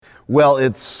Well,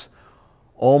 it's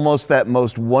almost that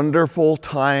most wonderful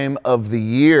time of the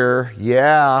year.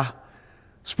 Yeah.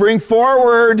 Spring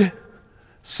forward,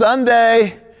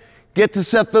 Sunday, get to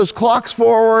set those clocks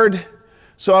forward.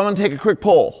 So I'm going to take a quick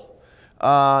poll.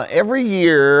 Every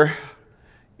year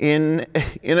in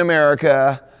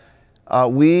America,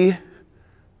 we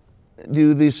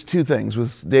do these two things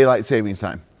with daylight savings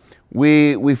time.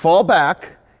 We fall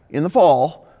back in the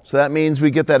fall, so that means we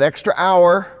get that extra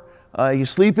hour. You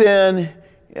sleep in,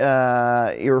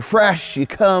 you're refreshed, you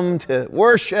come to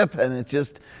worship, and it's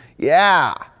just,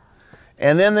 yeah.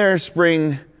 And then there's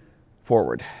spring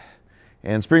forward.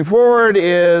 And spring forward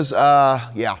is,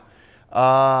 you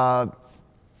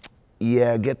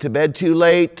get to bed too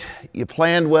late, you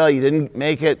planned well, you didn't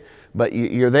make it, but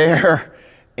you're there,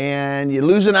 and you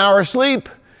lose an hour of sleep,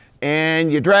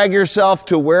 and you drag yourself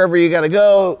to wherever you got to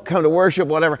go, come to worship,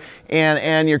 whatever,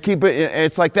 and you're keeping,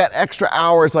 it's like that extra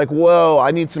hour, it's like, whoa,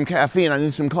 I need some caffeine, I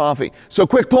need some coffee. So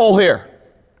quick poll here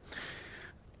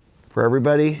for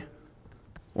everybody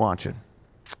watching.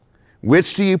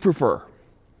 Which do you prefer?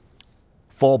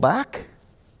 Fall back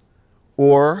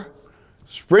or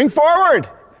spring forward?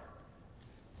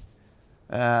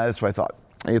 That's what I thought.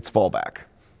 It's fall back.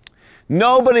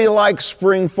 Nobody likes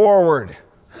spring forward.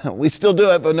 We still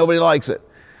do it, but nobody likes it.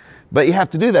 But you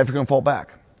have to do that if you're going to fall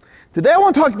back. Today I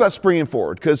want to talk about springing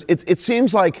forward because it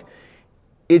seems like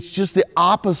it's just the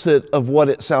opposite of what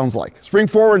it sounds like. Spring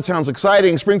forward sounds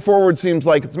exciting. Spring forward seems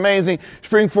like it's amazing.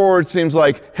 Spring forward seems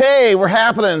like, hey,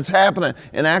 it's happening.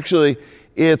 And actually,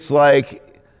 it's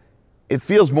like, it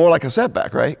feels more like a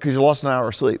setback, right? Because you lost an hour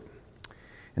of sleep.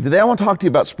 And today I want to talk to you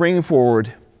about springing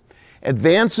forward,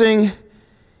 advancing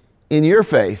in your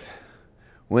faith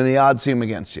when the odds seem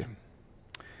against you.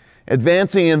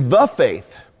 Advancing in the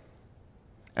faith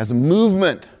as a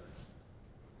movement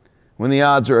when the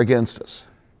odds are against us.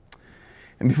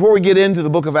 And before we get into the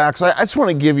book of Acts, I just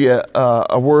want to give you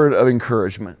a word of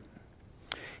encouragement.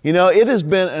 You know, it has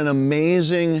been an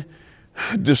amazing,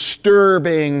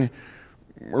 disturbing,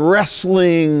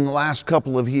 wrestling last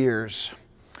couple of years.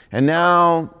 And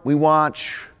now we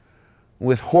watch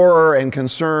with horror and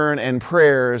concern and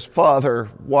prayers,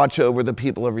 Father, watch over the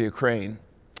people of Ukraine.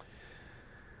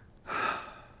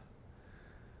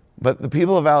 But the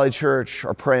people of Valley Church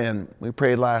are praying. We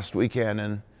prayed last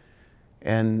weekend,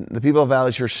 and the people of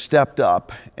Valley Church stepped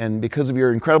up. And because of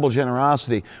your incredible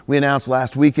generosity, we announced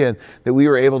last weekend that we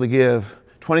were able to give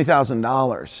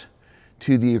 $20,000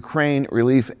 to the Ukraine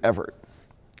relief effort.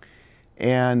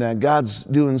 And God's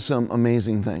doing some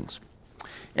amazing things.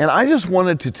 And I just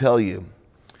wanted to tell you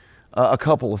a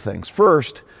couple of things.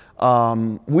 First,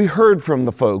 we heard from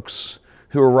the folks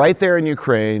who are right there in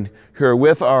Ukraine, who are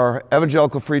with our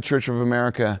Evangelical Free Church of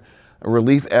America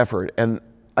relief effort. And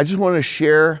I just want to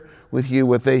share with you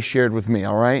what they shared with me,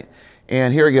 all right?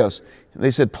 And here it goes.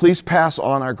 They said, please pass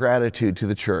on our gratitude to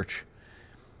the church.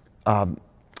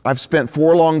 I've spent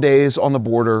 4 long days on the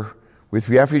border with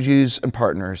refugees and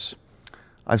partners.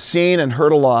 I've seen and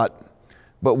heard a lot,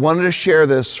 but wanted to share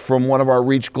this from one of our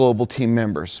Reach Global team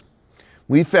members.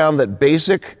 We found that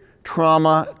basic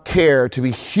trauma care to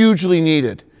be hugely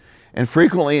needed and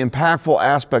frequently impactful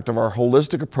aspect of our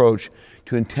holistic approach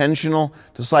to intentional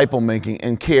disciple making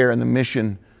and care in the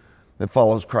mission that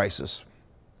follows crisis.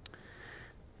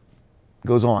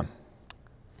 Goes on.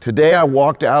 Today I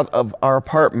walked out of our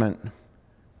apartment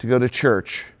to go to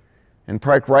church, and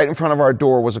parked right in front of our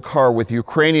door was a car with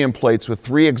Ukrainian plates with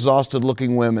 3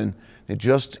 exhausted-looking women that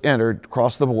just entered,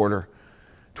 crossed the border,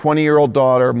 20-year-old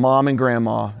daughter, mom and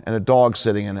grandma, and a dog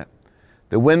sitting in it.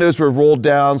 The windows were rolled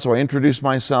down, so I introduced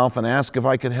myself and asked if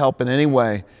I could help in any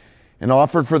way and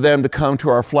offered for them to come to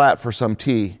our flat for some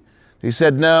tea. They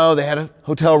said no, they had a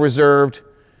hotel reserved,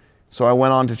 so I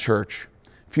went on to church.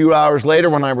 A few hours later,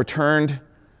 when I returned,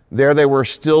 there they were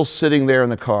still sitting there in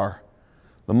the car.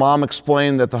 The mom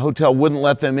explained that the hotel wouldn't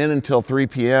let them in until 3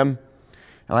 p.m.,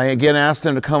 and I again asked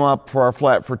them to come up for our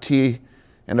flat for tea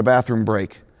and a bathroom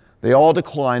break. They all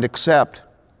declined except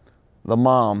the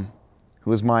mom,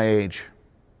 who was my age.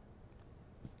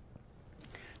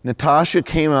 Natasha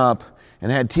came up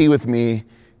and had tea with me,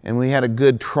 and we had a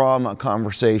good trauma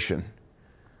conversation.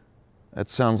 That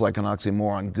sounds like an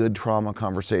oxymoron, good trauma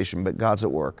conversation, but God's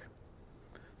at work.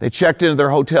 They checked into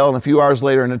their hotel, and a few hours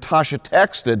later, Natasha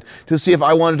texted to see if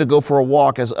I wanted to go for a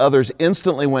walk, as others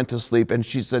instantly went to sleep, and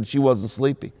she said she wasn't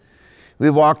sleepy.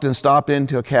 We walked and stopped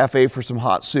into a cafe for some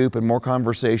hot soup and more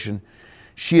conversation.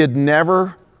 She had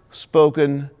never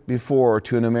spoken before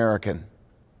to an American,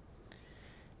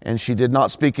 and she did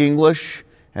not speak English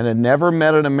and had never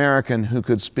met an American who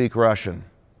could speak Russian.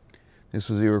 This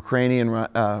was a Ukrainian,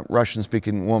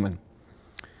 Russian-speaking woman.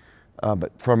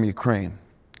 but from Ukraine.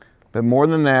 But more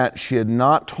than that, she had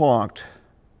not talked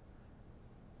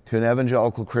to an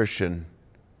evangelical Christian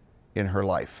in her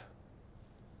life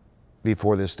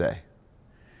before this day.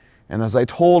 And as I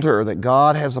told her that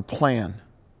God has a plan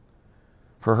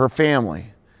for her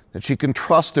family, that she can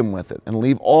trust Him with it and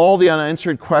leave all the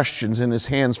unanswered questions in His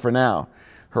hands for now,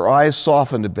 her eyes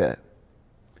softened a bit.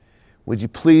 Would you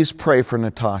please pray for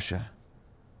Natasha,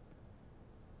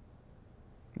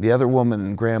 the other woman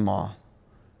and grandma?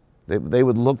 They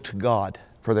would look to God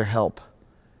for their help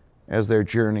as their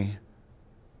journey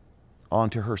on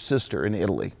to her sister in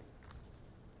Italy.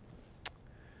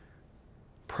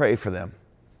 Pray for them.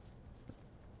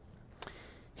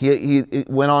 He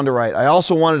went on to write, I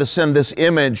also wanted to send this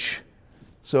image.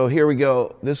 So here we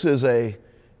go. This is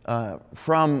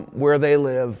from where they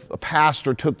live. A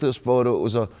pastor took this photo. It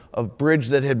was a bridge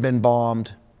that had been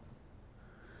bombed.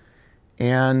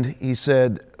 And he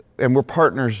said, and we're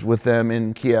partners with them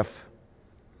in Kiev.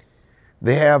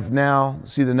 They have now,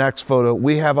 see the next photo,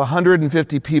 we have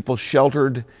 150 people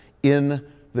sheltered in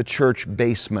the church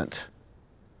basement.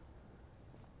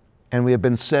 And we have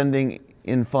been sending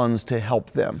in funds to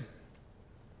help them.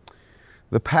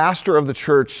 The pastor of the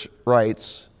church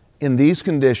writes, in these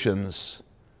conditions,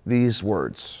 these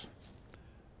words,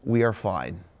 we are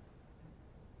fine.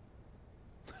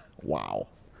 Wow.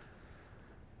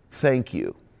 Thank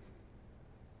you.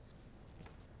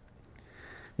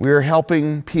 We are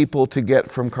helping people to get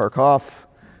from Kharkov.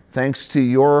 Thanks to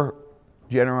your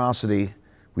generosity,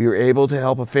 we were able to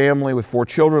help a family with 4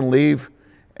 children leave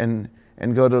and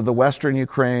go to the western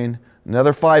Ukraine.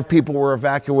 Another 5 people were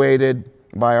evacuated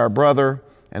by our brother,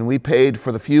 and we paid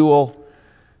for the fuel.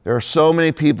 There are so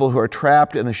many people who are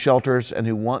trapped in the shelters and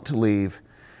who want to leave.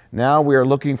 Now we are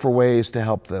looking for ways to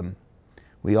help them.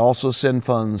 We also send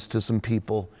funds to some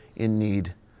people in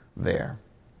need there.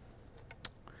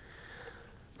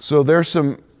 So there's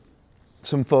some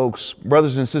folks,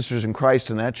 brothers and sisters in Christ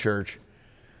in that church,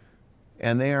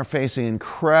 and they are facing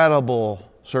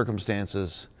incredible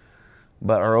circumstances,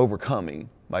 but are overcoming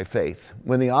by faith.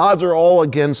 When the odds are all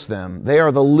against them, they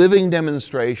are the living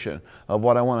demonstration of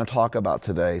what I want to talk about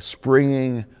today,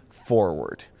 springing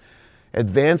forward,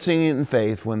 advancing in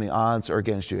faith when the odds are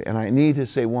against you. And I need to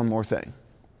say one more thing.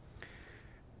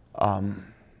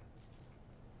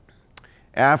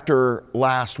 After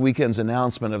last weekend's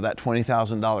announcement of that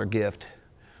 $20,000 gift,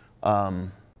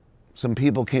 some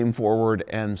people came forward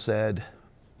and said,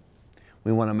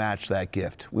 we want to match that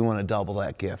gift. We want to double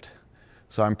that gift.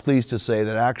 So I'm pleased to say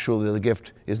that actually the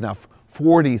gift is now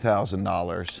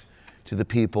 $40,000 to the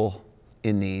people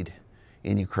in need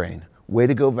in Ukraine. Way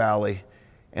to go, Valley,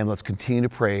 and let's continue to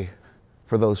pray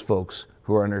for those folks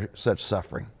who are under such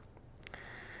suffering.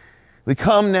 We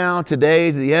come now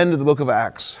today to the end of the book of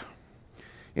Acts.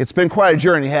 It's been quite a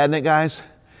journey, hasn't it, guys?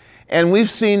 And we've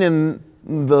seen in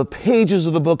the pages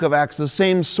of the book of Acts the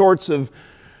same sorts of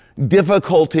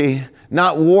difficulty,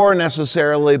 not war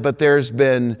necessarily, but there's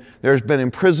been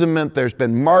imprisonment, there's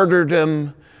been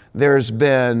martyrdom, there's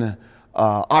been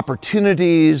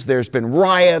opportunities, there's been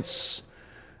riots,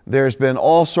 there's been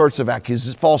all sorts of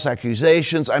false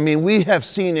accusations. I mean, we have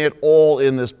seen it all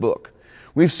in this book.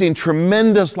 We've seen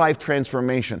tremendous life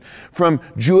transformation from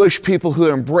Jewish people who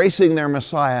are embracing their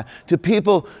Messiah to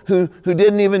people who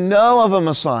didn't even know of a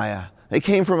Messiah. They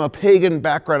came from a pagan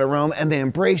background of Rome and they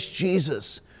embraced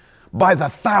Jesus by the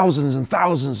thousands and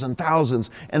thousands and thousands.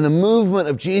 And the movement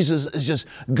of Jesus is just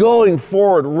going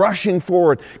forward, rushing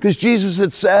forward, because Jesus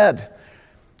had said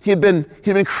he'd been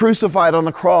crucified on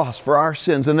the cross for our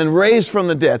sins and then raised from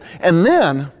the dead. And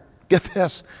then, get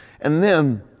this, and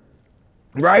then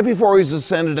right before he's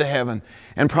ascended to heaven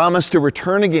and promised to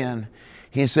return again,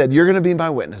 he said, you're going to be my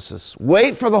witnesses.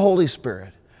 Wait for the Holy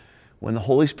Spirit. When the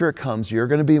Holy Spirit comes, you're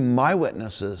going to be my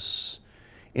witnesses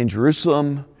in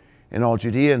Jerusalem, in all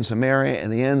Judea and Samaria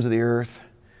and the ends of the earth.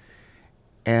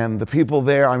 And the people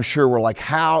there, I'm sure, were like,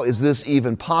 how is this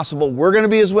even possible? We're going to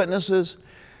be his witnesses.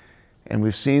 And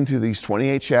we've seen through these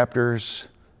 28 chapters,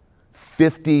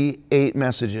 58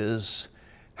 messages,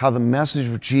 how the message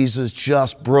of Jesus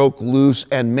just broke loose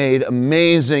and made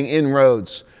amazing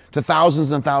inroads to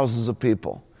thousands and thousands of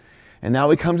people. And now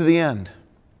we come to the end.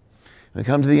 We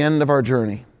come to the end of our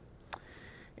journey.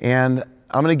 And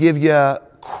I'm going to give you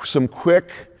some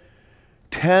quick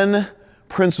 10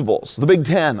 principles, the big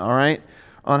 10, all right,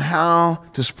 on how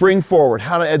to spring forward,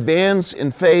 how to advance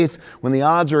in faith when the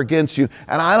odds are against you.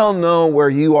 And I don't know where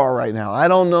you are right now. I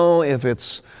don't know if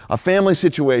it's a family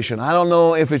situation. I don't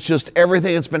know if it's just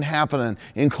everything that's been happening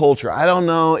in culture. I don't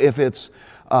know if it's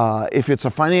if it's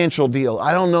a financial deal.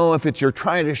 I don't know if it's you're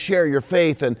trying to share your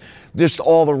faith and just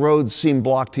all the roads seem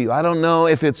blocked to you. I don't know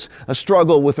if it's a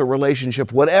struggle with a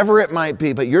relationship, whatever it might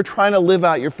be, but you're trying to live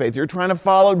out your faith. You're trying to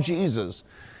follow Jesus.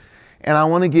 And I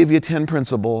want to give you 10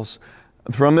 principles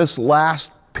from this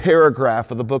last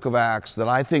paragraph of the book of Acts that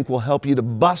I think will help you to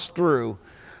bust through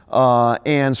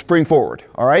and spring forward.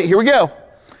 All right, here we go.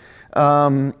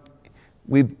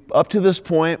 We've up to this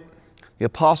point, the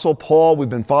Apostle Paul, we've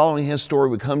been following his story.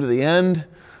 We come to the end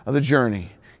of the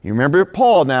journey. You remember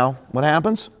Paul now. What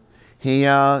happens? He's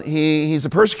a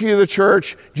persecutor of the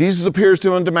church. Jesus appears to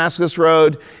him on Damascus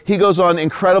Road. He goes on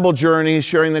incredible journeys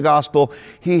sharing the gospel.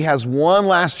 He has one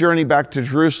last journey back to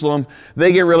Jerusalem.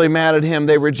 They get really mad at him.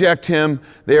 They reject him.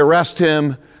 They arrest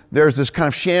him. There's this kind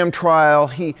of sham trial.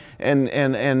 He's going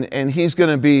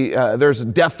to be, there's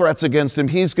death threats against him.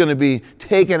 He's going to be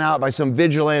taken out by some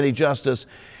vigilante justice.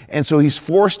 And so he's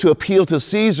forced to appeal to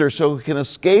Caesar so he can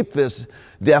escape this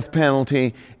death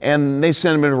penalty, and they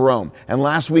send him into Rome. And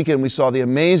last weekend we saw the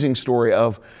amazing story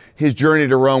of his journey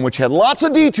to Rome, which had lots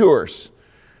of detours.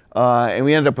 And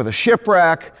we ended up with a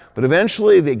shipwreck, but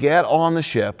eventually they get on the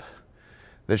ship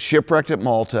that's shipwrecked at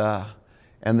Malta,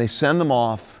 and they send them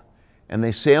off, and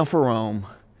they sail for Rome,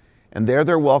 and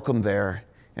they're welcome there.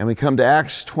 And we come to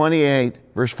Acts 28,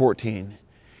 verse 14.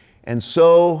 And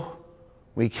so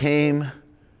we came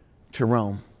to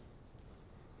Rome.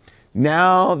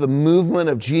 Now the movement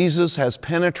of Jesus has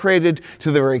penetrated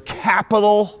to the very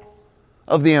capital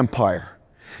of the empire.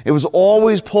 It was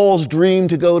always Paul's dream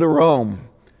to go to Rome.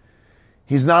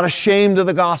 He's not ashamed of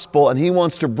the gospel, and he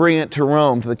wants to bring it to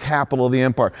Rome, to the capital of the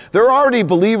empire. There are already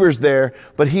believers there,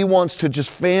 but he wants to just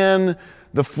fan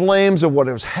the flames of what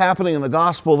is happening in the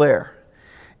gospel there.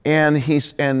 And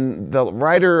the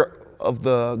writer of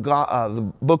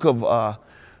the book of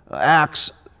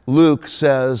Acts, Luke,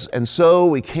 says, and so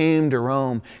we came to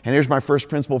Rome. And here's my first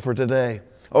principle for today.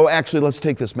 Oh, actually, let's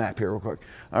take this map here real quick.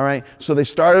 All right, so they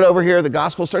started over here. The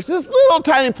gospel starts in this little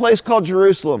tiny place called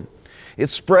Jerusalem. It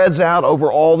spreads out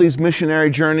over all these missionary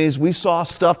journeys. We saw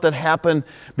stuff that happened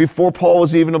before Paul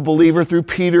was even a believer through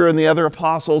Peter and the other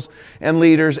apostles and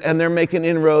leaders, and they're making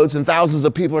inroads, and thousands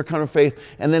of people are coming to faith.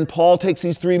 And then Paul takes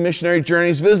these 3 missionary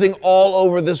journeys, visiting all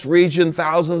over this region,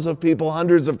 thousands of people,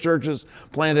 hundreds of churches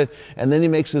planted, and then he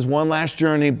makes his one last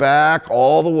journey back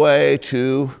all the way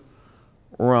to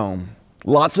Rome.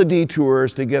 Lots of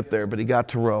detours to get there, but he got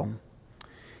to Rome.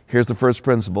 Here's the first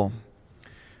principle.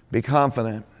 Be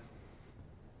confident.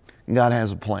 God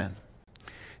has a plan.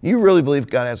 You really believe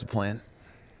God has a plan?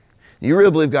 You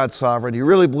really believe God's sovereign? You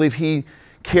really believe He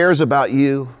cares about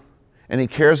you and He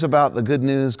cares about the good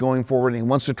news going forward, and He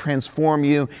wants to transform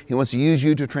you? He wants to use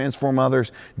you to transform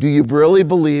others. Do you really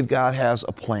believe God has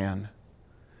a plan?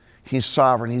 He's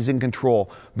sovereign. He's in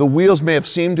control. The wheels may have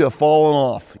seemed to have fallen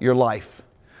off your life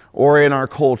or in our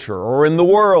culture or in the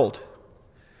world,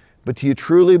 but do you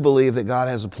truly believe that God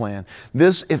has a plan?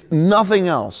 This, if nothing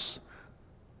else,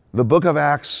 the book of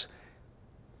Acts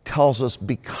tells us,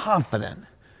 be confident.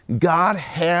 God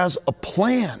has a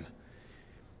plan.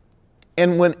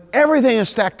 And when everything is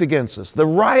stacked against us, the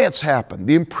riots happen,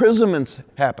 the imprisonments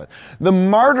happen, the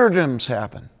martyrdoms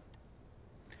happen,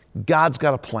 God's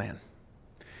got a plan.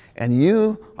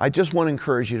 And I just want to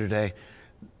encourage you today,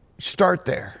 start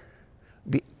there.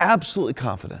 Be absolutely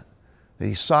confident that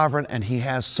He's sovereign and He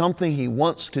has something He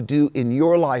wants to do in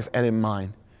your life and in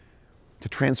mine, to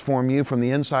transform you from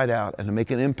the inside out and to make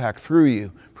an impact through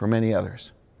you for many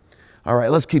others. All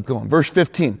right, let's keep going. Verse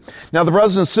 15. Now the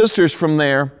brothers and sisters from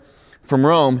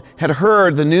Rome, had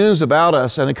heard the news about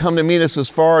us and had come to meet us as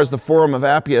far as the Forum of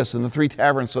Appius and the 3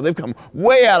 taverns. So they've come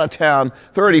way out of town,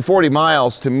 30, 40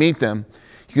 miles to meet them.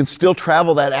 You can still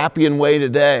travel that Appian way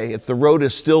today. The road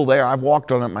is still there. I've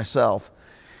walked on it myself.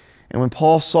 And when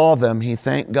Paul saw them, he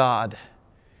thanked God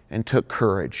and took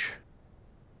courage.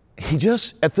 He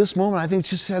just, at this moment, I think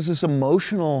just has this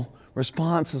emotional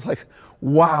response. It's like,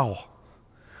 wow,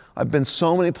 I've been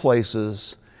so many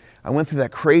places. I went through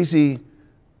that crazy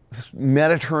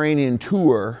Mediterranean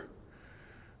tour,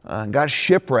 got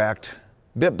shipwrecked,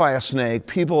 bit by a snake,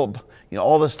 people,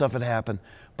 all this stuff had happened,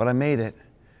 but I made it.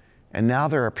 And now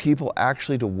there are people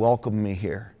actually to welcome me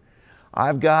here.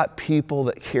 I've got people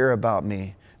that care about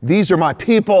me. These are my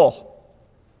people.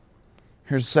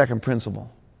 Here's the second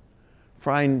principle.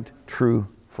 Find true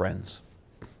friends.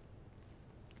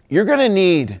 You're going to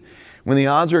need, when the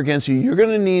odds are against you, you're going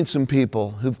to need some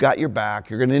people who've got your back.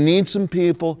 You're going to need some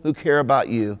people who care about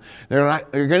you. You're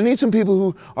going to need some people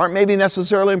who aren't maybe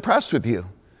necessarily impressed with you,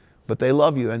 but they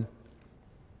love you and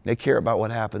they care about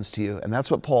what happens to you. And that's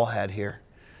what Paul had here.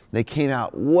 They came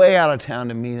way out of town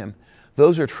to meet him.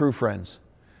 Those are true friends.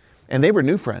 And they were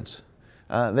new friends.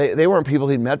 They weren't people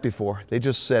he'd met before. They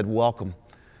just said, welcome.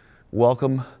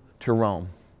 Welcome to Rome.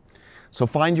 So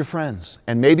find your friends.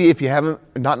 And maybe if you haven't,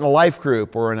 not in a life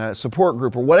group or in a support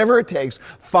group or whatever it takes,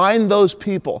 find those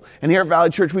people. And here at Valley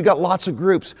Church, we got lots of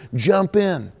groups. Jump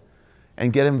in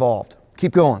and get involved.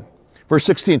 Keep going. Verse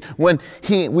 16, when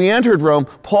we entered Rome,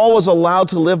 Paul was allowed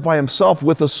to live by himself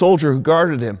with a soldier who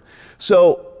guarded him.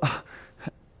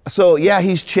 So yeah,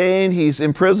 he's chained, he's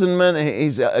imprisonment,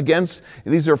 he's against,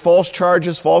 these are false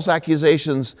charges, false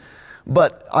accusations.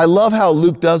 But I love how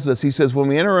Luke does this. He says, when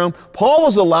we enter Rome, Paul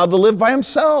was allowed to live by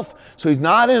himself. So he's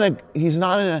not in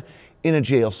a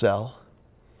jail cell.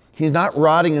 He's not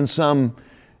rotting in some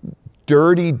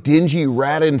dirty, dingy,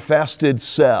 rat-infested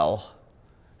cell.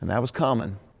 And that was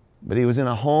common. But he was in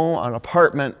a home, an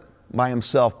apartment by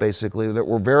himself, basically, that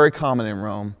were very common in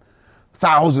Rome.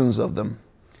 Thousands of them.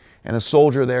 And a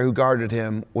soldier there who guarded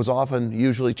him was often,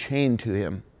 usually chained to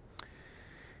him.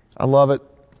 I love it.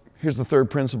 Here's the third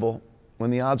principle. When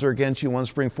the odds are against you, want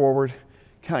to spring forward,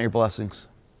 count your blessings.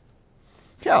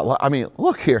 Yeah, I mean,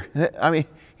 look here. I mean,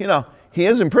 he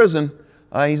is in prison.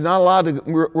 He's not allowed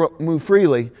to move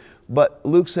freely. But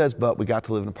Luke says, but we got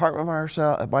to live in an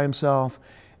apartment by himself,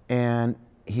 and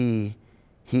he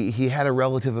had a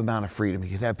relative amount of freedom. He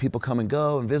could have people come and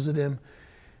go and visit him.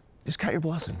 Just count your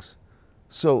blessings.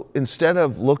 So instead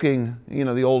of looking,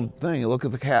 the old thing, you look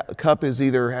at the cup is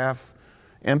either half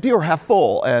empty or half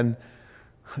full. And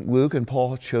Luke and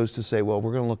Paul chose to say, well,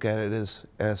 we're going to look at it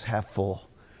as half full.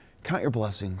 Count your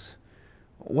blessings.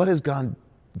 What has God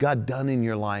done in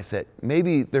your life that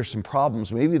maybe there's some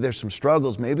problems, maybe there's some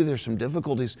struggles, maybe there's some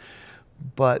difficulties,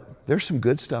 but there's some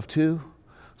good stuff too.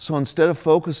 So instead of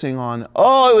focusing on,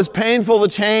 it was painful, the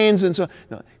chains, and so,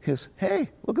 no, he says,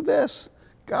 hey, look at this.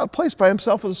 God a place by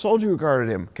himself with a soldier who guarded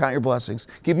him. Count your blessings.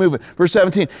 Keep moving. Verse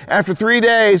 17, after 3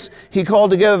 days, he called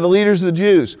together the leaders of the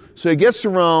Jews. So he gets to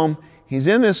Rome. He's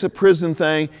in this prison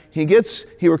thing.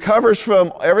 He recovers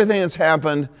from everything that's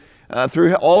happened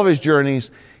through all of his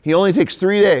journeys. He only takes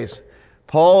 3 days.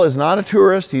 Paul is not a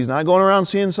tourist. He's not going around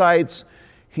seeing sights.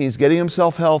 He's getting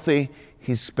himself healthy.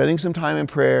 He's spending some time in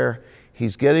prayer.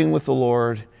 He's getting with the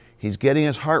Lord. He's getting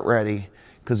his heart ready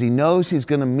because he knows he's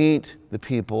going to meet the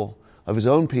people of his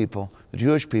own people, the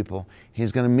Jewish people.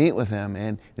 He's going to meet with them,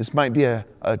 and this might be a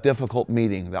difficult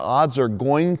meeting. The odds are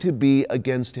going to be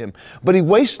against him. But he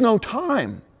wastes no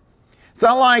time. It's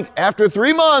not like after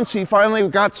 3 months he finally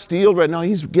got steeled. Right now,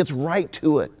 he gets right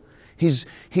to it. He's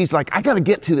like, I got to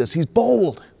get to this. He's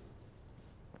bold.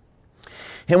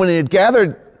 And when he had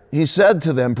gathered, he said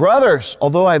to them, brothers,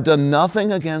 although I've done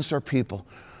nothing against our people,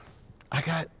 I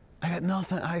got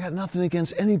nothing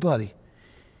against anybody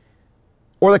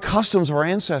or the customs of our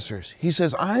ancestors. He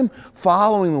says, I'm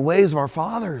following the ways of our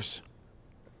fathers,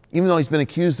 even though he's been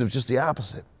accused of just the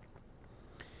opposite.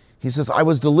 He says, I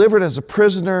was delivered as a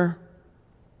prisoner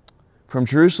from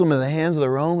Jerusalem in the hands of the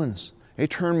Romans. They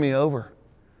turned me over.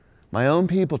 My own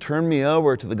people turned me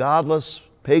over to the godless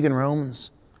pagan Romans.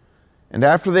 And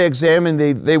after they examined,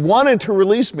 they wanted to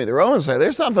release me. The Romans say,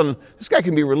 there's nothing, this guy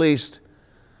can be released,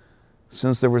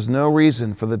 since there was no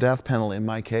reason for the death penalty in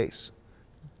my case.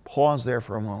 Pause there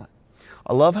for a moment.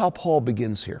 I love how Paul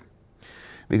begins here,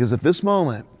 because at this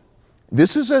moment,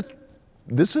 this is a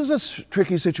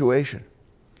tricky situation,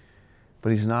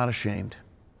 but he's not ashamed.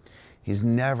 He's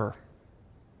never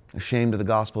ashamed of the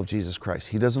gospel of Jesus Christ.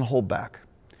 He doesn't hold back.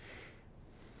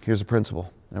 Here's a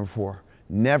principle, number 4.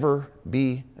 Never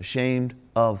be ashamed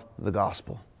of the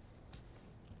gospel.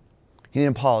 He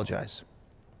didn't apologize.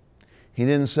 He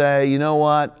didn't say, you know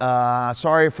what,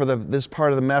 sorry for this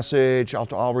part of the message,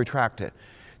 I'll retract it.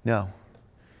 No.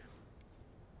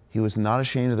 He was not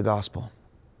ashamed of the gospel.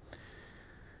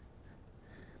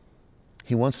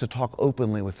 He wants to talk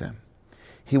openly with them.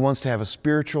 He wants to have a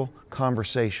spiritual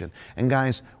conversation. And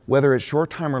guys, whether it's short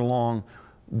time or long,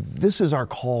 this is our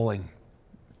calling.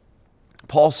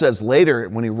 Paul says later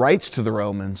when he writes to the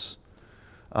Romans,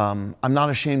 I'm not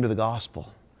ashamed of the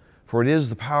gospel, for it is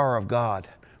the power of God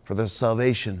for the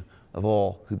salvation of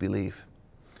all who believe.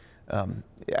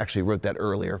 He actually wrote that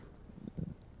earlier.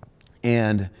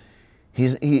 And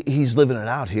he's living it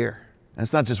out here. And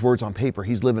it's not just words on paper.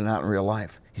 He's living it out in real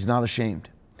life. He's not ashamed.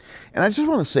 And I just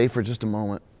want to say for just a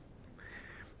moment,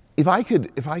 if I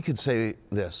could say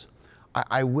this,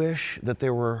 I wish that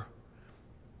there were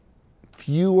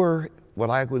fewer what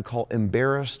I would call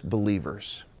embarrassed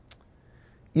believers.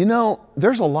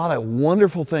 There's a lot of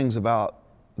wonderful things about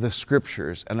the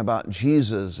scriptures and about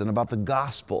Jesus and about the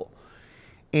gospel.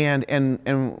 And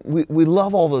we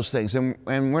love all those things, and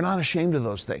we're not ashamed of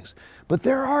those things. But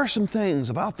there are some things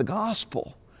about the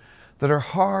gospel that are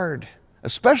hard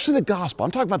especially the gospel.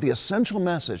 I'm talking about the essential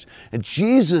message that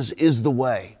Jesus is the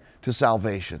way to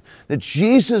salvation, that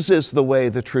Jesus is the way,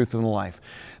 the truth, and the life.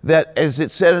 That, as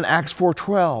it said in Acts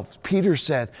 4:12, Peter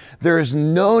said, there is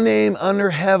no name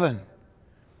under heaven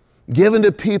given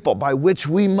to people by which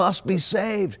we must be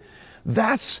saved.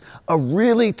 That's a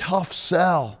really tough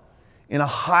sell in a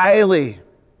highly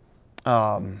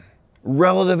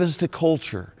relativistic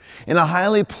culture, in a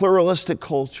highly pluralistic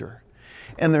culture.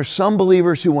 And there's some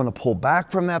believers who want to pull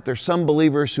back from that. There's some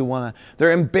believers who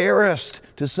they're embarrassed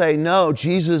to say, no,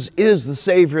 Jesus is the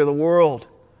Savior of the world.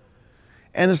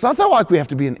 And it's not that like we have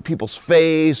to be in people's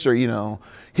face or,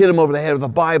 hit them over the head with the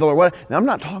Bible or what. Now, I'm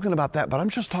not talking about that, but I'm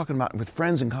just talking about with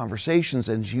friends and conversations,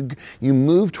 and you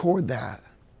move toward that.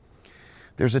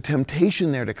 There's a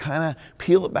temptation there to kind of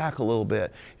peel it back a little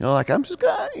bit. I'm just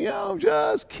going to,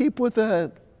 just keep with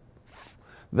the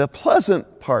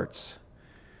pleasant parts.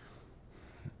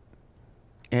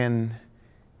 And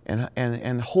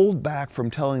hold back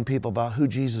from telling people about who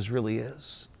Jesus really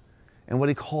is and what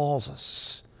He calls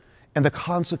us and the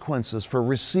consequences for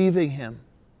receiving Him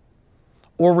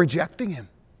or rejecting Him.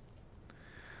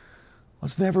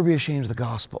 Let's never be ashamed of the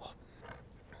gospel.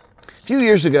 A few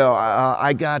years ago,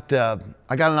 I got an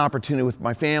opportunity with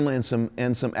my family and some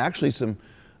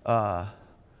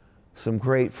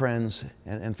great friends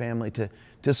and family to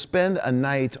spend a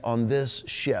night on this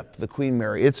ship, the Queen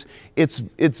Mary. It's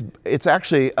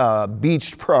actually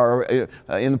beached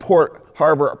in the port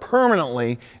harbor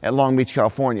permanently at Long Beach,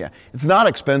 California. It's not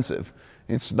expensive.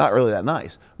 It's not really that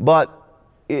nice, but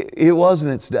it was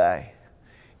in its day.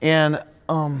 And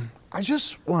I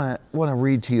just want to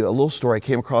read to you a little story I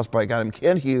came across by a guy named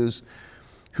Kent Hughes,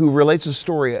 who relates a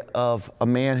story of a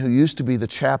man who used to be the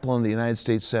chaplain of the United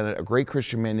States Senate, a great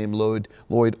Christian man named Lloyd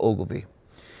Ogilvie.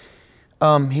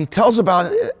 He tells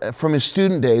about from his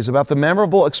student days about the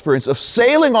memorable experience of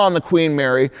sailing on the Queen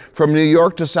Mary from New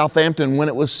York to Southampton when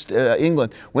it was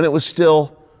England, when it was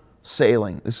still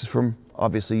sailing. This is from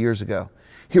obviously years ago.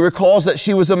 He recalls that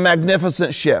she was a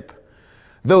magnificent ship.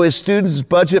 Though his student's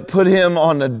budget put him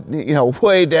on the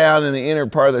way down in the inner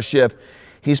part of the ship,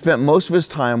 he spent most of his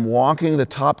time walking the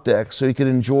top deck so he could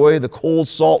enjoy the cold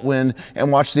salt wind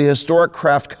and watch the historic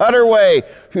craft cut her way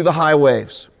through the high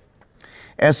waves.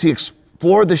 As he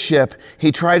explored the ship,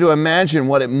 he tried to imagine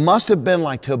what it must have been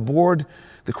like to board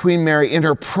the Queen Mary in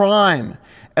her prime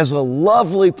as a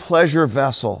lovely pleasure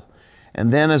vessel,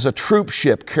 and then as a troop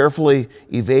ship carefully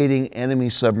evading enemy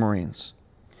submarines.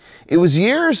 It was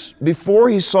years before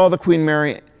he saw the Queen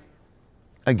Mary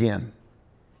again.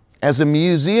 As a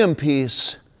museum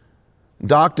piece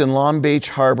docked in Long Beach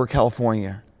Harbor,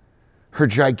 California. Her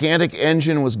gigantic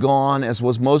engine was gone, as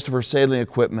was most of her sailing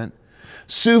equipment.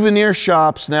 Souvenir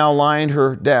shops now lined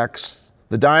her decks.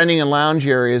 The dining and lounge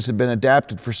areas had been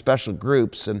adapted for special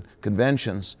groups and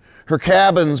conventions. Her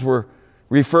cabins were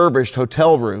refurbished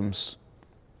hotel rooms.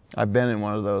 I've been in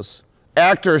one of those.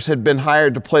 Actors had been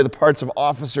hired to play the parts of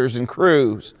officers and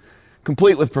crews,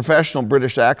 complete with professional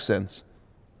British accents.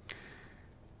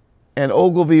 And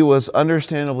Ogilvie was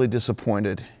understandably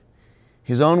disappointed.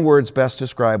 His own words best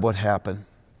describe what happened.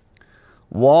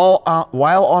 While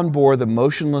on board the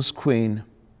motionless Queen,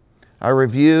 I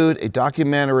reviewed a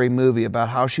documentary movie about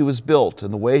how she was built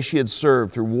and the way she had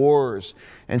served through wars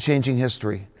and changing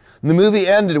history. And the movie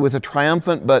ended with a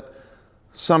triumphant but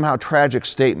somehow tragic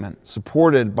statement,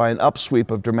 supported by an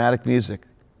upsweep of dramatic music.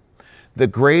 The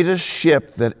greatest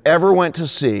ship that ever went to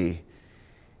sea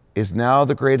is now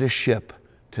the greatest ship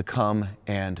to come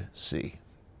and see.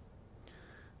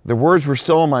 The words were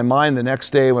still in my mind the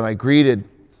next day when I greeted,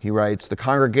 he writes, the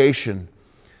congregation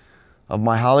of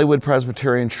my Hollywood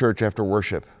Presbyterian Church after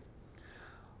worship.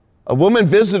 A woman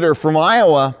visitor from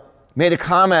Iowa made a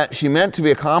comment she meant to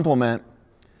be a compliment.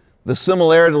 The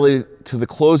similarity to the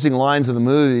closing lines of the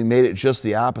movie made it just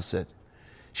the opposite.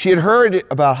 She had heard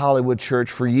about Hollywood Church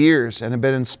for years and had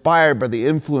been inspired by the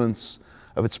influence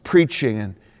of its preaching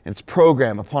and its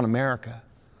program upon America.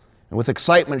 And with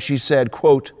excitement, she said,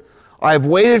 quote, I have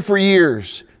waited for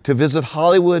years to visit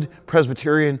Hollywood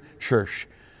Presbyterian Church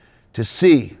to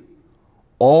see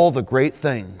all the great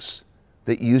things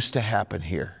that used to happen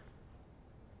here.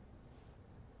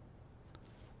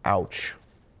 Ouch.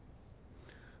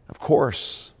 Of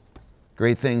course,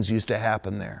 great things used to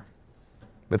happen there,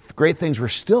 but great things were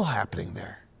still happening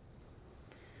there.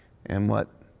 And what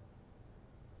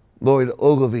Lloyd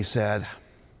Ogilvie said,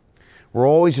 we're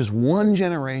always just one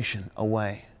generation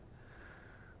away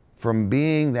from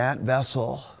being that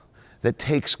vessel that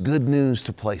takes good news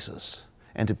to places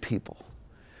and to people,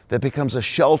 that becomes a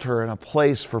shelter and a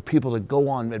place for people to go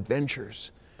on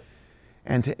adventures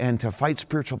and to fight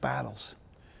spiritual battles,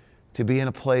 to be in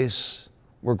a place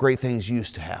where great things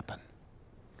used to happen.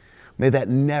 May that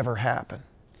never happen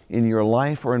in your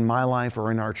life or in my life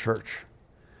or in our church.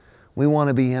 We want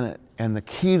to be in it. And the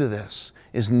key to this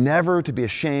is never to be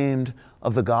ashamed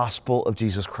of the gospel of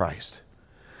Jesus Christ.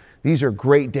 These are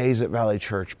great days at Valley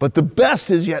Church, but the best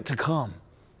is yet to come.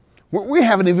 We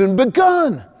haven't even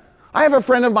begun. I have a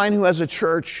friend of mine who has a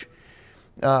church.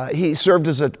 He served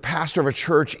as a pastor of a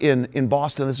church in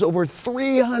Boston that's over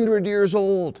 300 years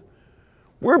old.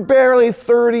 We're barely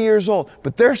 30 years old,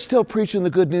 but they're still preaching the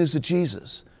good news of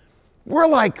Jesus. We're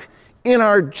like in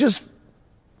our just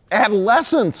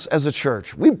adolescence as a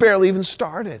church. We barely even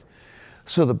started.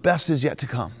 So the best is yet to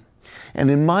come. And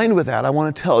in mind with that, I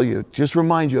want to tell you, just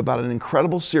remind you about an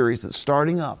incredible series that's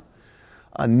starting up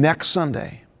next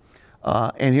Sunday.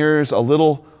 And here's a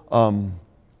little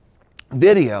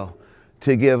video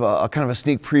to give a kind of a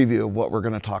sneak preview of what we're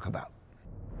going to talk about.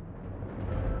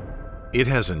 It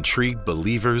has intrigued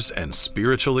believers and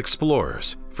spiritual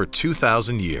explorers for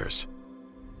 2,000 years.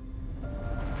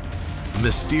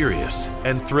 Mysterious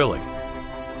and thrilling.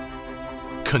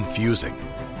 Confusing.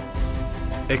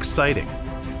 Exciting.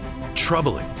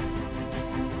 Troubling.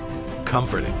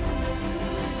 Comforting.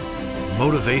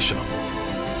 Motivational.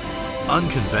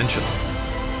 Unconventional.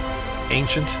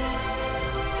 Ancient.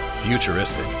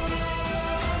 Futuristic.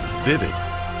 Vivid.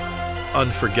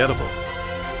 Unforgettable.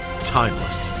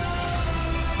 Timeless.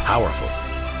 Powerful.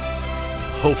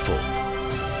 Hopeful.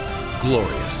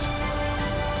 Glorious.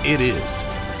 It is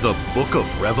the Book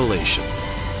of Revelation,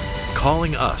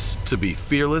 calling us to be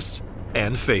fearless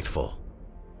and faithful.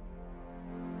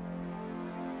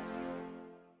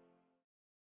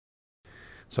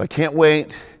 So I can't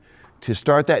wait to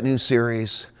start that new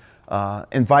series.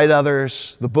 Invite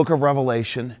others, the Book of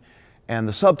Revelation, and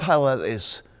the subtitle of it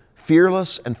is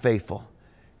Fearless and Faithful.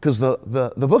 Because the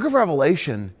Book of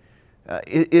Revelation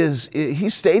he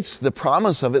states the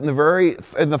promise of it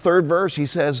in the third verse. He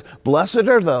says, "Blessed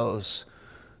are those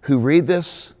who read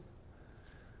this,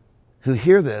 who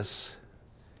hear this,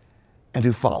 and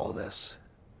who follow this."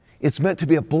 It's meant to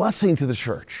be a blessing to the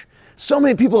church. So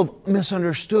many people have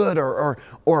misunderstood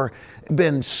or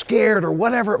been scared or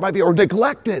whatever it might be, or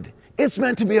neglected. It's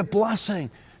meant to be a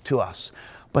blessing to us.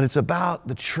 But it's about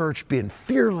the church being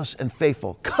fearless and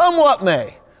faithful. Come what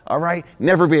may, all right?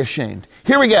 Never be ashamed.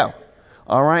 Here we go.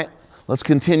 All right, let's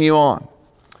continue on.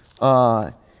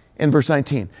 In verse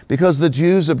 19, because the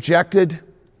Jews objected,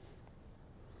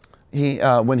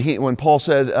 when Paul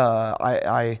said,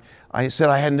 I said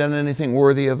I hadn't done anything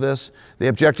worthy of this, they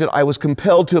objected. I was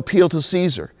compelled to appeal to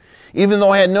Caesar, even though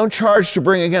I had no charge to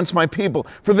bring against my people.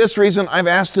 For this reason, I've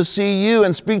asked to see you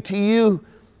and speak to you.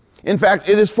 In fact,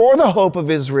 it is for the hope of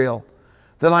Israel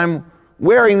that I'm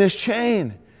wearing this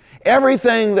chain.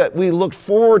 Everything that we looked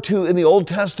forward to in the Old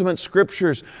Testament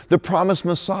scriptures, the promised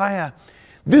Messiah,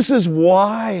 this is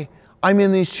why I'm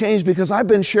in these chains, because I've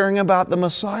been sharing about the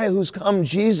Messiah who's come,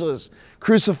 Jesus,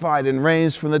 crucified and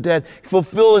raised from the dead,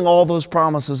 fulfilling all those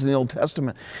promises in the Old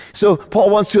Testament. So Paul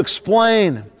wants to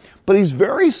explain, but he's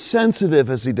very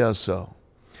sensitive as he does so.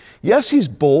 Yes, he's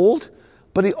bold,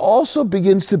 but he also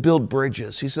begins to build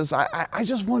bridges. He says, I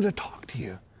just wanted to talk to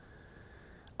you.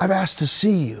 I've asked to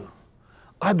see you.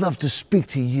 I'd love to speak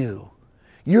to you.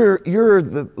 You're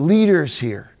the leaders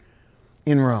here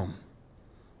in Rome,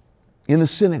 in the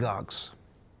synagogues.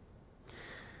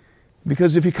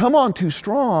 Because if you come on too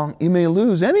strong, you may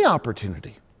lose any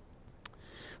opportunity.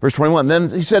 Verse 21, then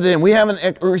he said to him, we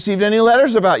haven't received any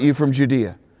letters about you from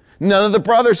Judea. None of the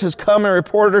brothers has come and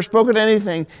reported or spoken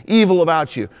anything evil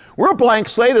about you. We're a blank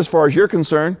slate as far as you're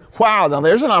concerned. Wow, now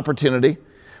there's an opportunity.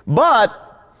 But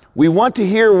we want to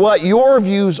hear what your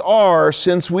views are,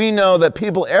 since we know that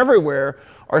people everywhere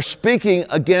are speaking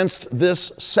against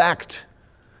this sect.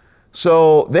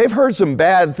 So they've heard some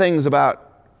bad things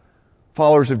about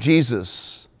followers of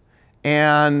Jesus,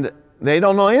 and they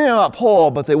don't know anything about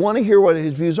Paul, but they want to hear what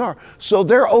his views are. So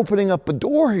they're opening up a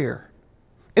door here.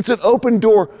 It's an open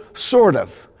door, sort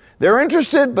of. They're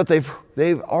interested, but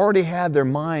they've already had their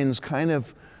minds kind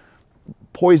of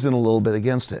poisoned a little bit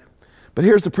against it. But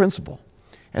here's the principle.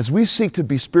 As we seek to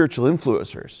be spiritual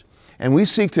influencers, and we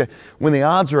seek to, when the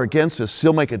odds are against us,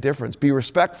 still make a difference. Be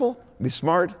respectful, be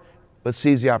smart, but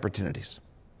seize the opportunities.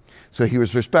 So he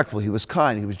was respectful, he was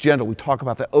kind, he was gentle. We talk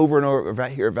about that over and over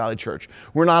here at Valley Church.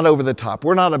 We're not over the top,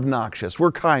 we're not obnoxious,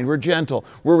 we're kind, we're gentle,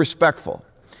 we're respectful.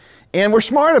 And we're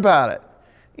smart about it.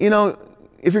 You know,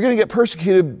 if you're going to get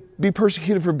persecuted, be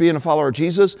persecuted for being a follower of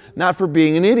Jesus, not for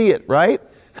being an idiot, right?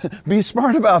 Be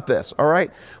smart about this, all right?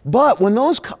 But when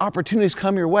those opportunities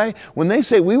come your way, when they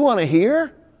say, we want to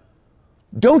hear,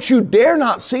 don't you dare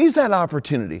not seize that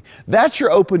opportunity. That's your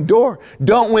open door.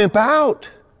 Don't wimp out.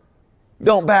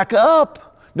 Don't back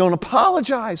up. Don't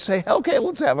apologize. Say, okay,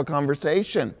 let's have a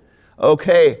conversation.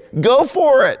 Okay, go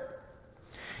for it.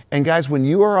 And guys, when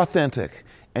you are authentic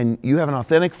and you have an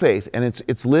authentic faith and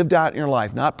it's lived out in your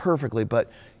life, not perfectly,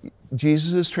 but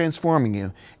Jesus is transforming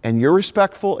you and you're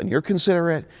respectful and you're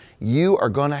considerate, you are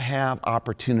going to have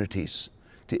opportunities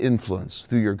to influence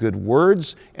through your good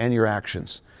words and your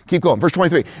actions. Keep going. Verse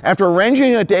 23. After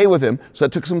arranging a day with him, so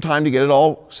it took some time to get it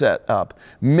all set up,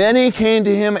 many came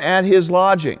to him at his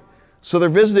lodging. So they're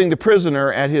visiting the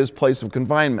prisoner at his place of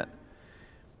confinement.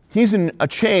 He's in a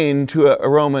chain to a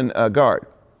Roman guard.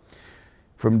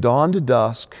 From dawn to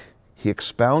dusk, he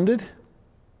expounded,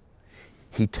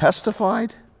 he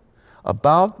testified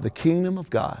about the kingdom of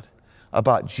God,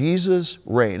 about Jesus'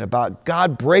 reign, about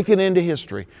God breaking into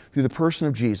history through the person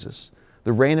of Jesus,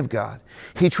 the reign of God.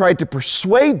 He tried to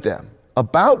persuade them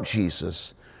about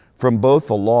Jesus from both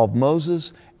the law of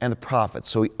Moses and the prophets.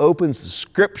 So he opens the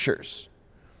scriptures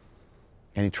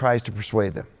and he tries to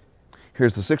persuade them.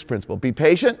 Here's the sixth principle. Be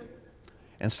patient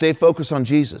and stay focused on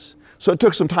Jesus. So it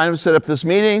took some time to set up this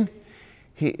meeting.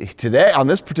 Today, on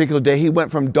this particular day, he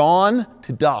went from dawn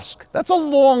to dusk. That's a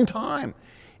long time.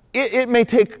 It may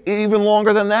take even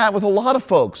longer than that with a lot of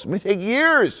folks. It may take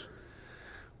years.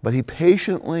 But he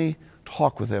patiently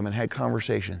talked with them and had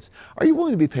conversations. Are you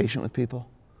willing to be patient with people?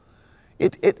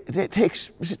 It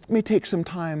may take some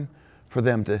time for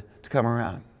them to come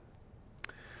around.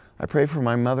 I prayed for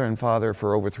my mother and father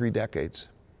for over 3 decades.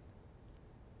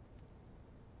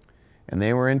 And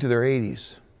they were into their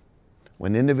 80s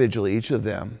when individually each of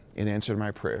them, in answer to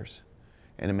my prayers,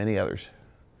 and to many others,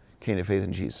 came to faith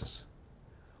in Jesus.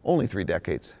 Only 3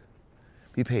 decades.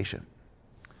 Be patient.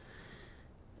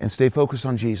 And stay focused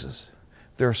on Jesus.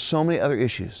 There are so many other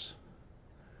issues,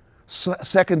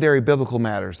 secondary biblical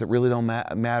matters that really don't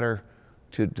matter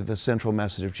to the central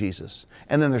message of Jesus.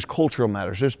 And then there's cultural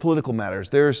matters, there's political matters,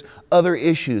 there's other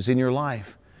issues in your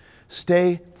life.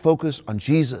 Stay focused on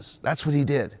Jesus. That's what he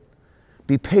did.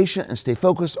 Be patient and stay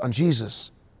focused on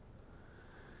Jesus.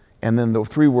 And then the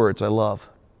 3 words I love: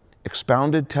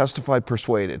 expounded, testified,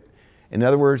 persuaded. In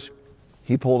other words,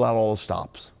 he pulled out all the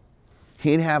stops.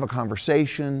 He'd have a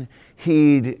conversation,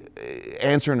 he'd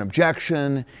answer an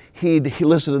objection, he'd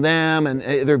listen to them, and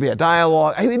there'd be a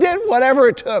dialogue. He did whatever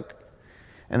it took.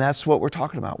 And that's what we're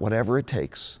talking about, whatever it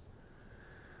takes.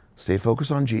 Stay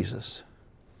focused on Jesus.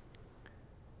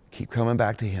 Keep coming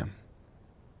back to him.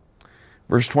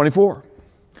 Verse 24.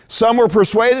 Some were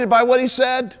persuaded by what he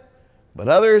said, but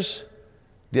others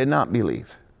did not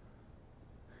believe.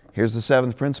 Here's the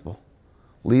 7th principle.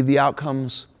 Leave the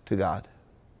outcomes to God.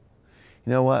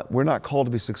 You know what? We're not called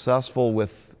to be successful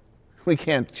we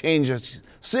can't change a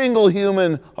single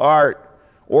human heart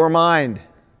or mind.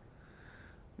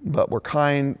 But we're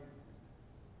kind,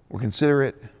 we're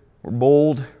considerate, we're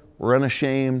bold, we're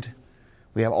unashamed.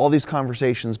 We have all these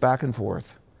conversations back and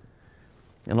forth.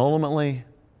 And ultimately,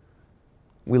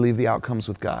 we leave the outcomes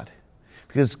with God.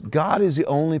 Because God is the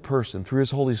only person, through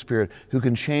his Holy Spirit, who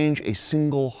can change a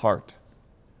single heart.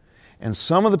 And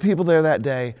some of the people there that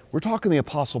day, we're talking the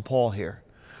Apostle Paul here.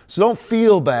 So don't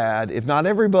feel bad if not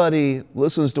everybody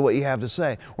listens to what you have to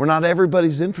say, or not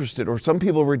everybody's interested, or some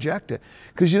people reject it.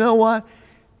 Because you know what?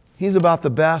 He's about the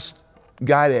best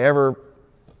guy to ever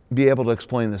be able to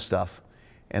explain this stuff.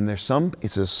 And it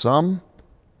says some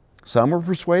were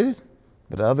persuaded,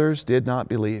 but others did not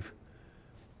believe.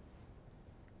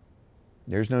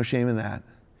 There's no shame in that.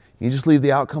 You just leave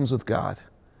the outcomes with God.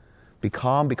 Be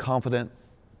calm, be confident.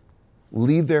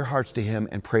 Leave their hearts to him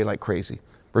and pray like crazy.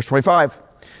 Verse 25,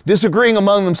 disagreeing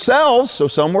among themselves, so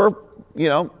some were,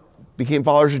 became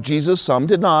followers of Jesus, some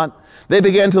did not. They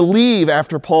began to leave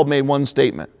after Paul made one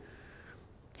statement.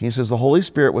 He says, the Holy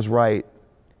Spirit was right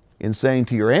in saying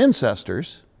to your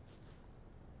ancestors,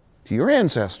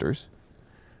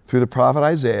 through the prophet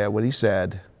Isaiah, what he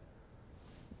said,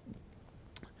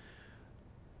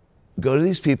 go to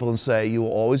these people and say, you will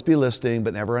always be listening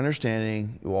but never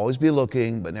understanding. You will always be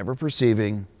looking but never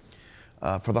perceiving.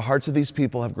 For the hearts of these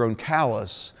people have grown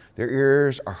callous. Their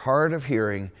ears are hard of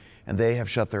hearing, and they have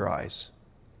shut their eyes.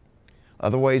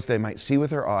 Otherwise, they might see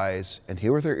with their eyes and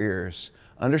hear with their ears,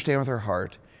 understand with their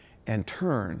heart, and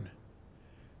turn,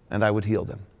 and I would heal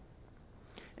them.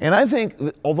 And I think,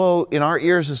 although in our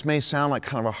ears this may sound like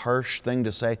kind of a harsh thing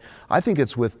to say, I think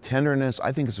it's with tenderness.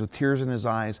 I think it's with tears in his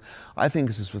eyes. I think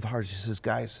it's with heart. He says,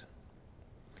 guys,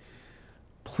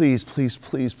 please, please,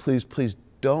 please, please, please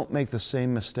don't make the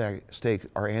same mistake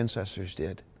our ancestors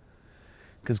did.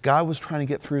 Because God was trying to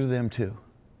get through to them too.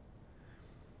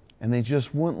 And they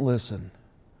just wouldn't listen.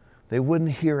 They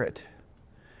wouldn't hear it.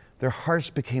 Their hearts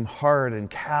became hard and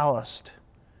calloused.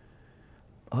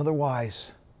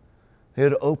 Otherwise, They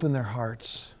would open their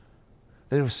hearts.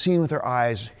 They would have seen with their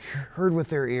eyes, heard with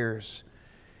their ears,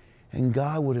 and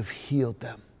God would have healed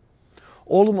them.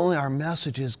 Ultimately, our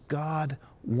message is God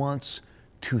wants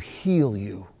to heal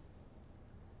you.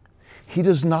 He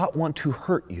does not want to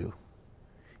hurt you.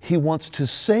 He wants to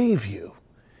save you.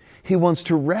 He wants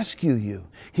to rescue you.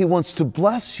 He wants to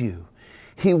bless you.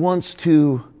 He wants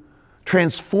to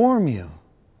transform you.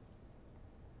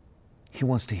 He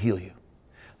wants to heal you.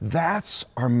 That's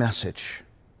our message.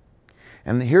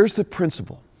 And here's the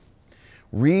principle.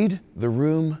 Read the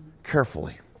room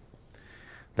carefully.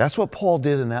 That's what Paul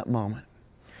did in that moment.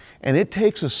 And it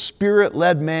takes a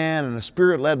Spirit-led man and a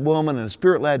Spirit-led woman and a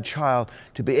Spirit-led child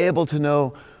to be able to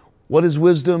know what is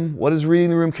wisdom, what is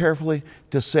reading the room carefully,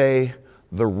 to say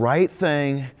the right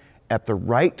thing at the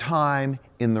right time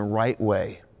in the right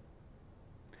way.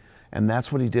 And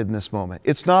that's what he did in this moment.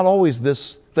 It's not always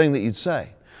this thing that you'd say,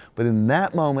 but in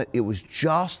that moment, it was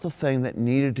just the thing that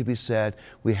needed to be said.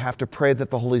 We have to pray that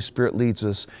the Holy Spirit leads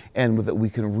us and that we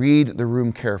can read the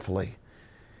room carefully.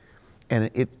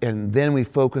 And then we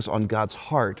focus on God's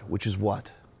heart, which is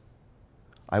what?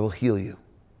 I will heal you.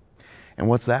 And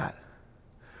what's that?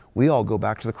 We all go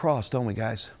back to the cross, don't we,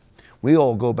 guys? We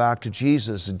all go back to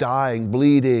Jesus dying,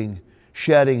 bleeding,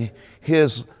 shedding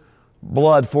His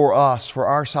blood for us, for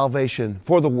our salvation,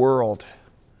 for the world.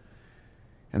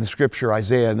 And the scripture,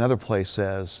 Isaiah, another place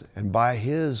says, and by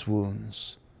His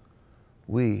wounds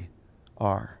we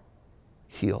are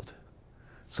healed.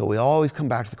 So we always come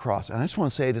back to the cross. And I just want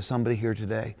to say to somebody here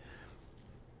today,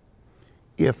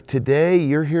 if today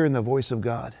you're hearing the voice of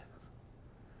God,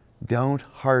 don't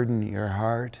harden your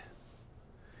heart.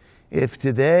 If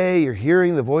today you're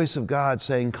hearing the voice of God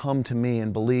saying, come to me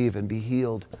and believe and be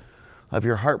healed of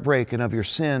your heartbreak and of your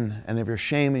sin and of your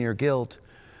shame and your guilt,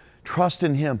 trust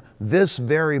in Him this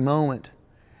very moment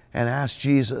and ask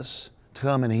Jesus to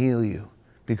come and heal you,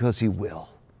 because He will.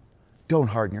 Don't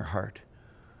harden your heart.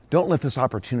 Don't let this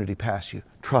opportunity pass you.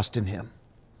 Trust in Him.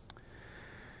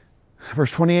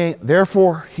 Verse 28,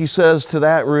 therefore, he says to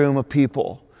that room of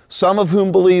people, some of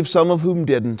whom believed, some of whom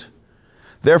didn't,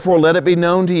 therefore let it be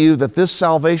known to you that this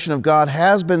salvation of God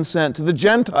has been sent to the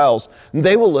Gentiles, and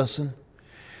they will listen.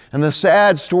 And the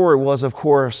sad story was, of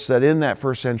course, that in that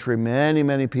first century,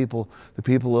 many people, the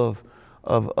people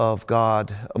of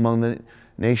God among the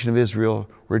nation of Israel,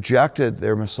 rejected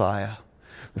their Messiah.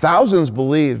 Thousands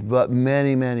believed, but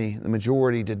many, the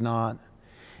majority did not.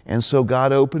 And so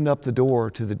God opened up the door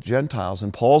to the Gentiles.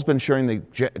 And Paul's been sharing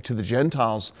to the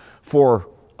Gentiles for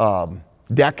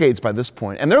decades by this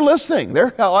point. And they're listening.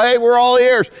 Hey, we're all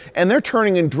ears. And they're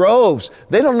turning in droves.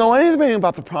 They don't know anything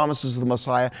about the promises of the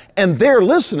Messiah. And they're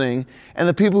listening. And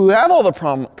the people who have all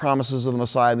the promises of the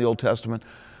Messiah in the Old Testament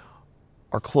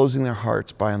are closing their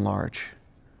hearts by and large.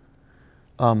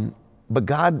 But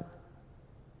God,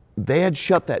 they had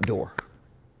shut that door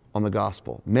on the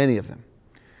gospel, many of them.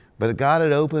 But God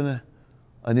had opened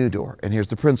a new door. And here's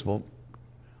the principle.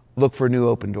 Look for new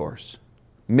open doors.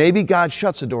 Maybe God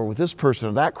shuts a door with this person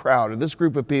or that crowd or this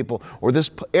group of people or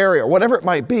this area or whatever it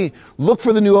might be. Look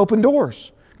for the new open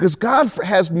doors, because God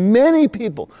has many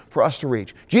people for us to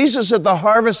reach. Jesus said the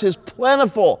harvest is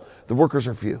plentiful, the workers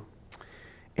are few.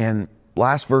 And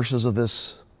last verses of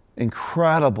this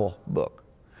incredible book.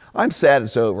 I'm sad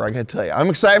it's over, I gotta tell you. I'm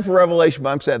excited for Revelation, but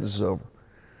I'm sad this is over.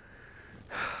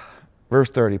 Verse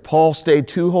 30, Paul stayed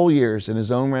 2 whole years in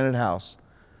his own rented house,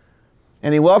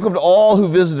 and he welcomed all who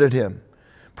visited him,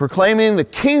 proclaiming the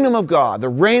kingdom of God, the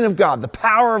reign of God, the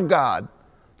power of God,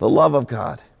 the love of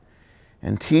God,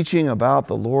 and teaching about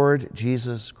the Lord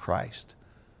Jesus Christ.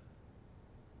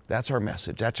 That's our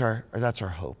message. That's our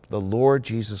hope, the Lord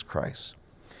Jesus Christ.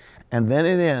 And then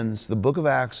it ends, the book of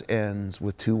Acts ends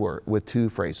with two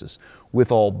phrases.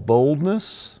 With all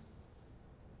boldness,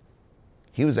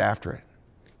 he was after it.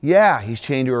 Yeah, he's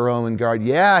chained to a Roman guard.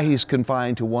 Yeah, he's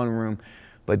confined to one room,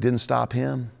 but it didn't stop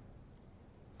him.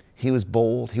 He was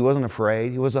bold. He wasn't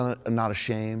afraid. He was not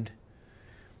ashamed.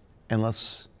 And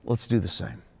let's do the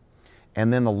same.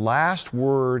 And then the last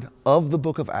word of the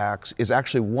book of Acts is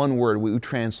actually one word. We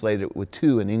translate it with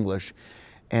 2 in English,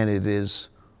 and it is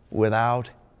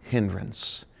without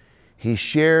hindrance. He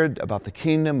shared about the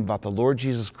kingdom, about the Lord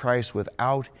Jesus Christ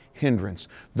without hindrance.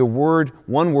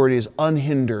 One word is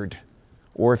unhindered,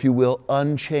 or if you will,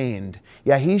 unchained.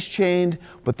 Yeah, he's chained,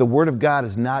 but the Word of God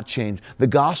is not chained. The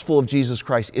gospel of Jesus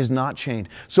Christ is not chained.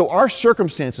 So our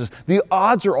circumstances, the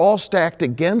odds are all stacked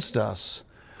against us,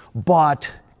 but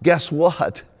guess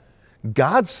what?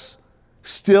 God's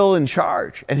still in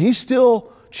charge, and He's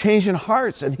still changing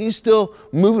hearts, and He's still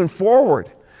moving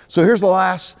forward. So here's the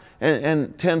last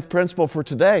And 10th principle for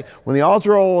today, when the odds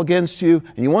are all against you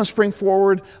and you want to spring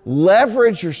forward,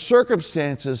 leverage your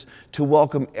circumstances to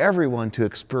welcome everyone to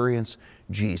experience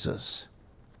Jesus.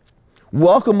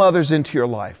 Welcome others into your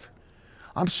life.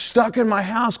 I'm stuck in my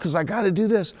house because I got to do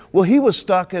this. Well, he was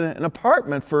stuck in an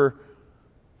apartment for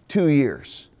 2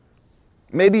 years.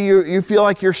 Maybe you feel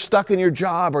like you're stuck in your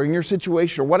job or in your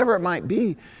situation or whatever it might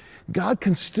be. God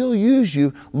can still use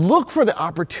you. Look for the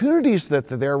opportunities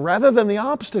that are there rather than the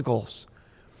obstacles.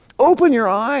 Open your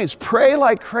eyes. Pray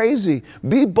like crazy.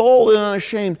 Be bold and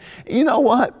unashamed. You know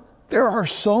what? There are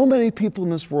so many people in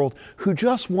this world who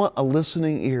just want a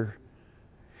listening ear.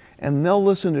 And they'll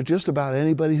listen to just about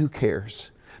anybody who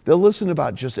cares. They'll listen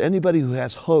about just anybody who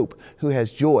has hope, who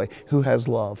has joy, who has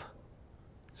love.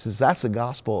 Says that's the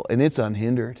gospel, and it's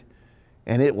unhindered,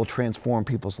 and it will transform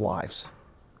people's lives.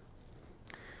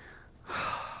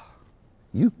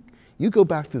 You go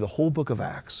back through the whole book of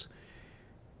Acts.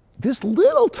 This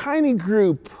little tiny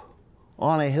group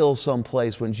on a hill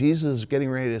someplace when Jesus is getting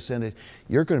ready to ascend it,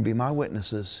 you're going to be my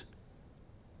witnesses.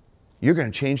 You're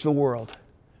going to change the world.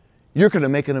 You're going to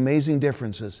make an amazing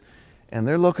differences. And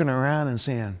they're looking around and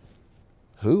saying,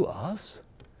 who, us?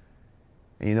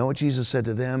 And you know what Jesus said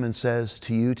to them and says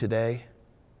to you today?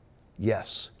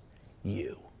 Yes,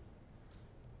 you.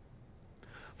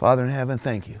 Father in heaven,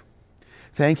 thank you.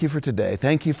 Thank you for today.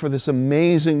 Thank you for this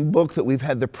amazing book that we've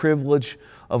had the privilege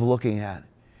of looking at.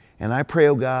 And I pray,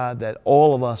 oh God, that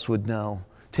all of us would know,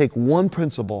 take one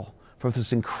principle from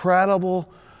this incredible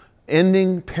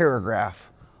ending paragraph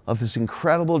of this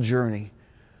incredible journey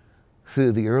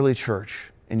through the early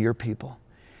church and your people.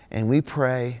 And we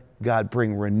pray, God,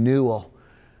 bring renewal.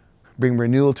 Bring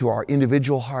renewal to our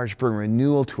individual hearts, bring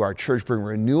renewal to our church, bring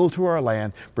renewal to our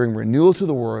land, bring renewal to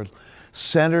the world,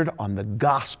 centered on the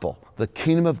gospel, the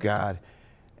kingdom of God,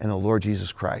 and the Lord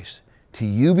Jesus Christ. To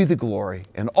you be the glory.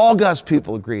 And all God's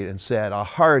people agreed and said a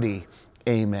hearty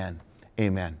amen.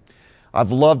 Amen.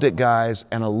 I've loved it, guys,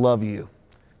 and I love you.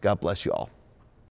 God bless you all.